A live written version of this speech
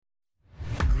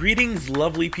Greetings,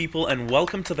 lovely people, and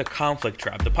welcome to The Conflict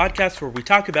Trap, the podcast where we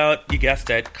talk about, you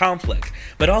guessed it, conflict,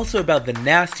 but also about the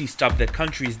nasty stuff that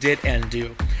countries did and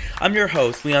do. I'm your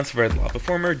host, Leon Sverdlov, a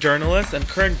former journalist and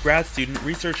current grad student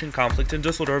researching conflict in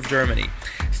Dusseldorf, Germany.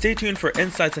 Stay tuned for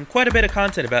insights and quite a bit of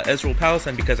content about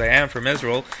Israel-Palestine because I am from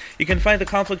Israel. You can find The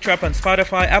Conflict Trap on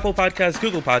Spotify, Apple Podcasts,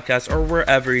 Google Podcasts, or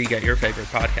wherever you get your favorite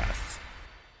podcasts.